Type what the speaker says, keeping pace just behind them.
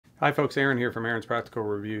Hi folks, Aaron here from Aaron's Practical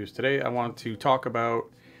Reviews. Today I want to talk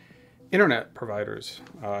about internet providers.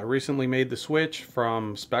 I recently made the switch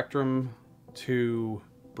from Spectrum to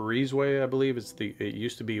Breezway, I believe. It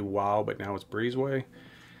used to be WOW, but now it's Breezway.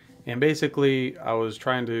 And basically I was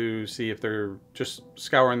trying to see if they're just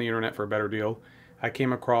scouring the internet for a better deal. I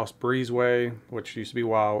came across Breezway, which used to be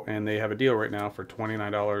WOW, and they have a deal right now for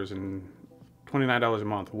 $29 a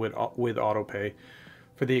month with auto pay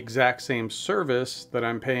for the exact same service that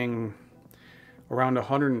I'm paying around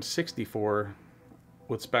 $160 for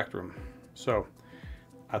with Spectrum. So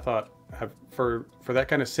I thought for that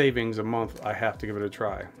kind of savings a month, I have to give it a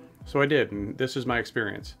try. So I did, and this is my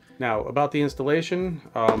experience. Now about the installation,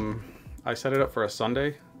 I set it up for a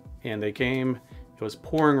Sunday and they came. It was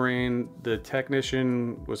pouring rain. The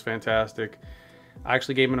technician was fantastic. I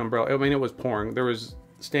actually gave him an umbrella. I mean, it was pouring. There was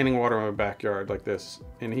standing water in my backyard like this,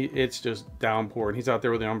 and it's just downpouring. He's out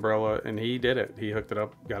there with the umbrella and he did it. He hooked it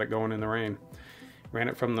up, got it going in the rain. Ran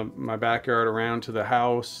it from my backyard around to the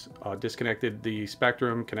house, disconnected the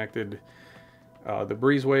Spectrum, connected the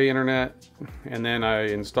Breezway internet, and then I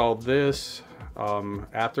installed this.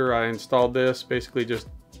 After I installed this, basically just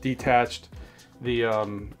detached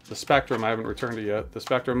the Spectrum. I haven't returned it yet. The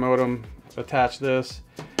Spectrum modem, attached this.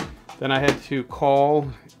 Then I had to call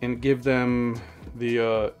and give them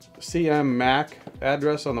the CM MAC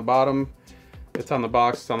address on the bottom. It's on the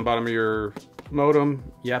box, it's on the bottom of your modem.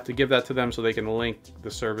 You have to give that to them so they can link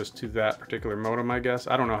the service to that particular modem, I guess.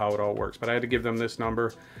 I don't know how it all works, but I had to give them this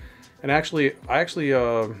number. And actually,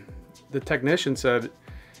 the technician said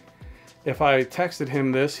if I texted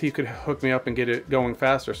him this, he could hook me up and get it going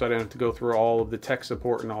faster, so I didn't have to go through all of the tech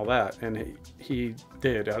support and all that. And he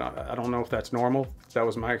did. I don't know if that's normal. That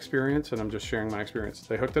was my experience, and I'm just sharing my experience.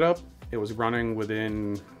 They hooked it up. It was running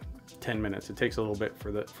within 10 minutes. It takes a little bit for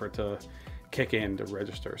it to kick in to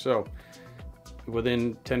register. So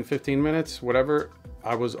within 10-15 minutes, whatever,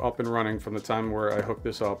 I was up and running from the time where I hooked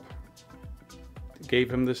this up.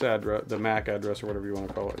 Gave him this address, the MAC address or whatever you want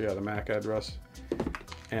to call it. Yeah, the MAC address.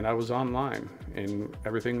 And I was online and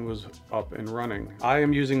everything was up and running. I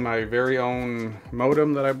am using my very own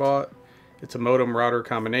modem that I bought. It's a modem router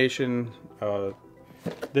combination.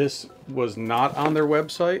 This was not on their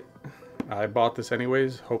website. I bought this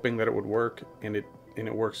anyways, hoping that it would work, and it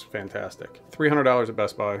works fantastic. $300 at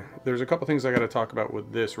Best Buy. There's a couple things I got to talk about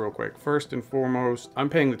with this real quick. First and foremost, I'm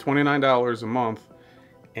paying the $29 a month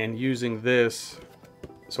and using this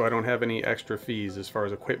so I don't have any extra fees as far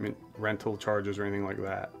as equipment rental charges or anything like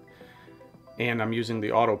that. And I'm using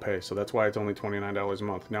the auto pay, so that's why it's only $29 a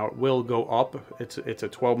month. Now it will go up. It's a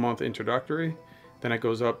 12-month introductory. Then it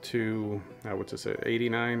goes up to, what's this,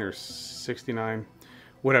 89 or 69?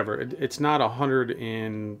 Whatever. It's not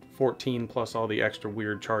 114 plus all the extra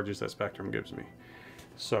weird charges that Spectrum gives me.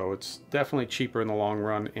 So it's definitely cheaper in the long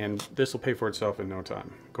run, and this will pay for itself in no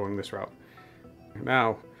time going this route.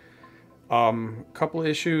 Now, couple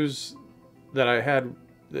issues that I had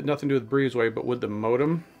that nothing to do with Breezeway, but with the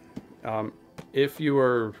modem. If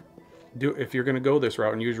you're going to go this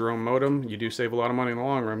route and use your own modem, you do save a lot of money in the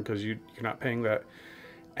long run because you're not paying that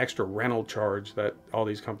extra rental charge that all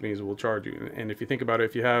these companies will charge you. And if you think about it,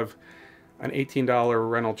 if you have an $18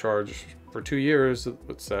 rental charge for 2 years,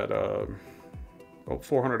 what's that?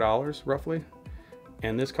 $400 roughly.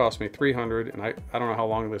 And this cost me $300, and I don't know how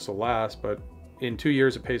long this will last, but in 2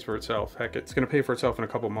 years it pays for itself. Heck, it's going to pay for itself in a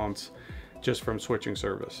couple months just from switching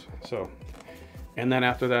service. So, and then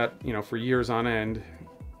after that, for years on end,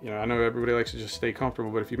 I know everybody likes to just stay comfortable,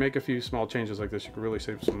 but if you make a few small changes like this, you can really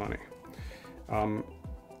save some money.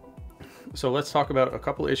 So let's talk about a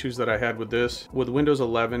couple issues that I had with this. With Windows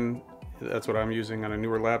 11, that's what I'm using on a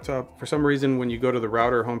newer laptop. For some reason, when you go to the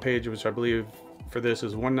router homepage, which I believe for this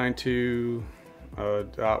is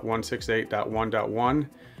 192.168.1.1,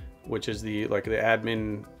 which is the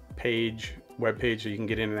admin page, web page, so you can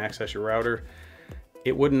get in and access your router.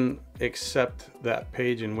 It wouldn't accept that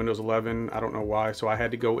page in Windows 11. I don't know why. So I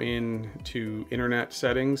had to go in to internet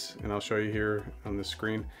settings, and I'll show you here on the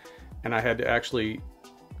screen. And I had to actually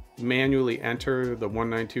manually enter the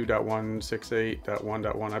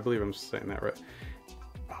 192.168.1.1. I believe I'm saying that right.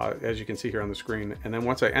 As you can see here on the screen. And then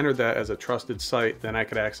once I entered that as a trusted site, then I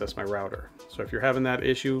could access my router. So if you're having that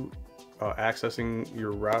issue, accessing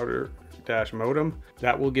your router modem,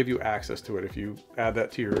 that will give you access to it if you add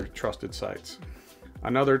that to your trusted sites.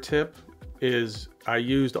 Another tip is I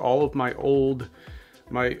used all of my old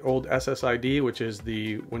SSID, which is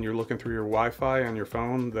when you're looking through your Wi-Fi on your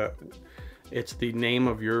phone, it's the name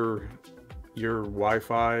of your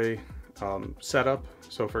Wi-Fi setup.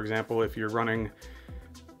 So for example, if you're running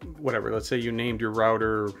whatever, let's say you named your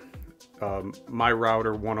router My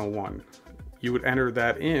Router 101. you would enter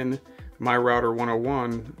that in my router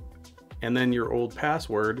 101 and then your old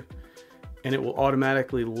password, and it will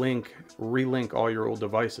automatically relink all your old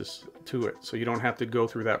devices to it. So you don't have to go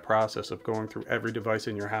through that process of going through every device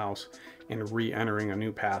in your house and re-entering a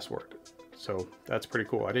new password. So that's pretty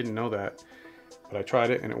cool. I didn't know that, but I tried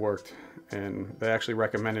it and it worked. And they actually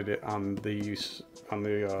recommended it on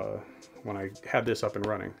when I had this up and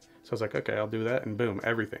running. So I was like, okay, I'll do that, and boom,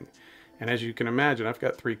 everything. And as you can imagine, I've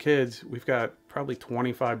got 3 kids. We've got probably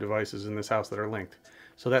 25 devices in this house that are linked.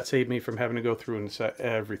 So that saved me from having to go through and set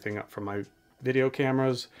everything up, from my video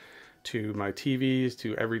cameras to my TVs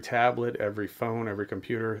to every tablet, every phone, every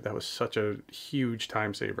computer. That was such a huge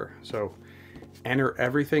time saver. So enter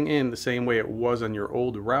everything in the same way it was on your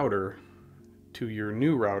old router to your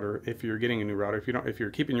new router. If you're getting a new router, if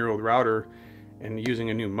you're keeping your old router and using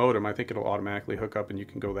a new modem, I think it'll automatically hook up and you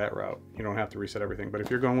can go that route. You don't have to reset everything. But if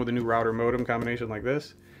you're going with a new router modem combination like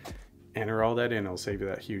this, enter all that in. It'll save you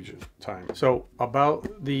that huge time. So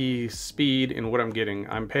about the speed and what I'm getting,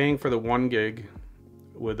 I'm paying for the 1 gig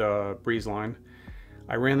with Breezeline.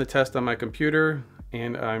 I ran the test on my computer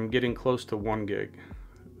and I'm getting close to 1 gig.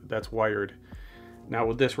 That's wired. Now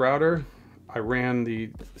with this router, I ran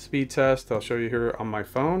the speed test. I'll show you here on my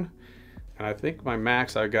phone. And I think my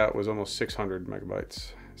max I got was almost 600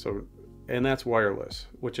 megabytes. So, and that's wireless,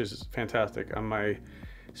 which is fantastic. On my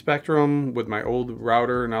Spectrum with my old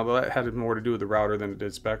router, now that had more to do with the router than it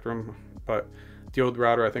did Spectrum, but the old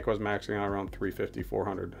router I think I was maxing out around 350,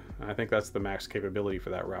 400. And I think that's the max capability for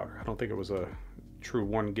that router. I don't think it was a true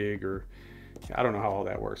 1 gig, or I don't know how all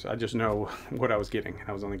that works. I just know what I was getting.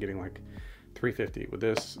 I was only getting like 350 with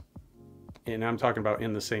this, and I'm talking about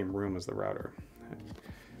in the same room as the router.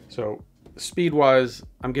 So speed wise,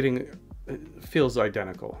 I'm getting, it feels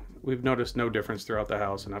identical. We've noticed no difference throughout the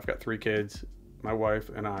house, and I've got 3 kids. My wife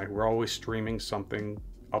and I, we're always streaming something,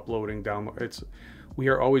 uploading, download. We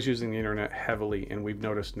are always using the internet heavily, and we've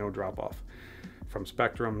noticed no drop off from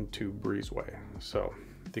Spectrum to Breezway. So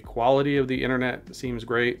the quality of the internet seems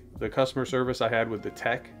great. The customer service I had with the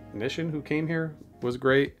technician who came here was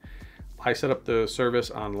great. I set up the service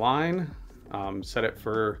online, set it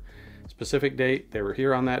for a specific date. They were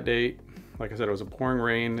here on that date. Like I said, it was a pouring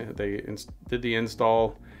rain. They did the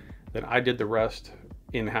install, then I did the rest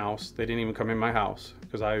in-house. They didn't even come in my house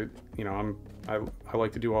because I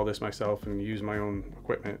like to do all this myself and use my own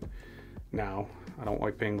equipment now. I don't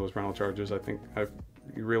like paying those rental charges. I think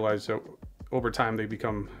you realize that over time they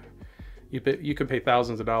become, you can pay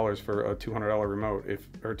thousands of dollars for a $200 remote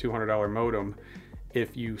or $200 modem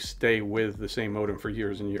if you stay with the same modem for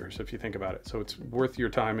years and years, if you think about it. So it's worth your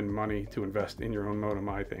time and money to invest in your own modem,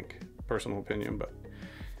 I think. Personal opinion. But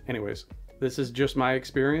anyways, this is just my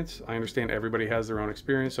experience. I understand everybody has their own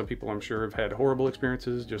experience. Some people, I'm sure, have had horrible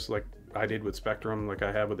experiences, just like I did with Spectrum, like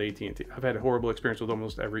I have with AT&T. I've had a horrible experience with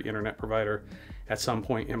almost every internet provider at some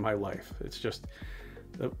point in my life. It's just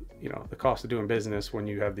the cost of doing business when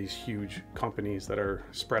you have these huge companies that are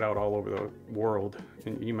spread out all over the world.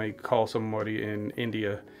 And you may call somebody in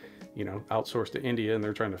India, outsourced to India, and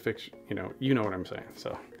they're trying to fix, you know what I'm saying.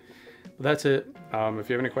 So that's it. If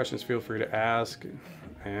you have any questions, feel free to ask,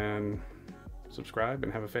 and subscribe,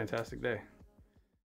 and have a fantastic day.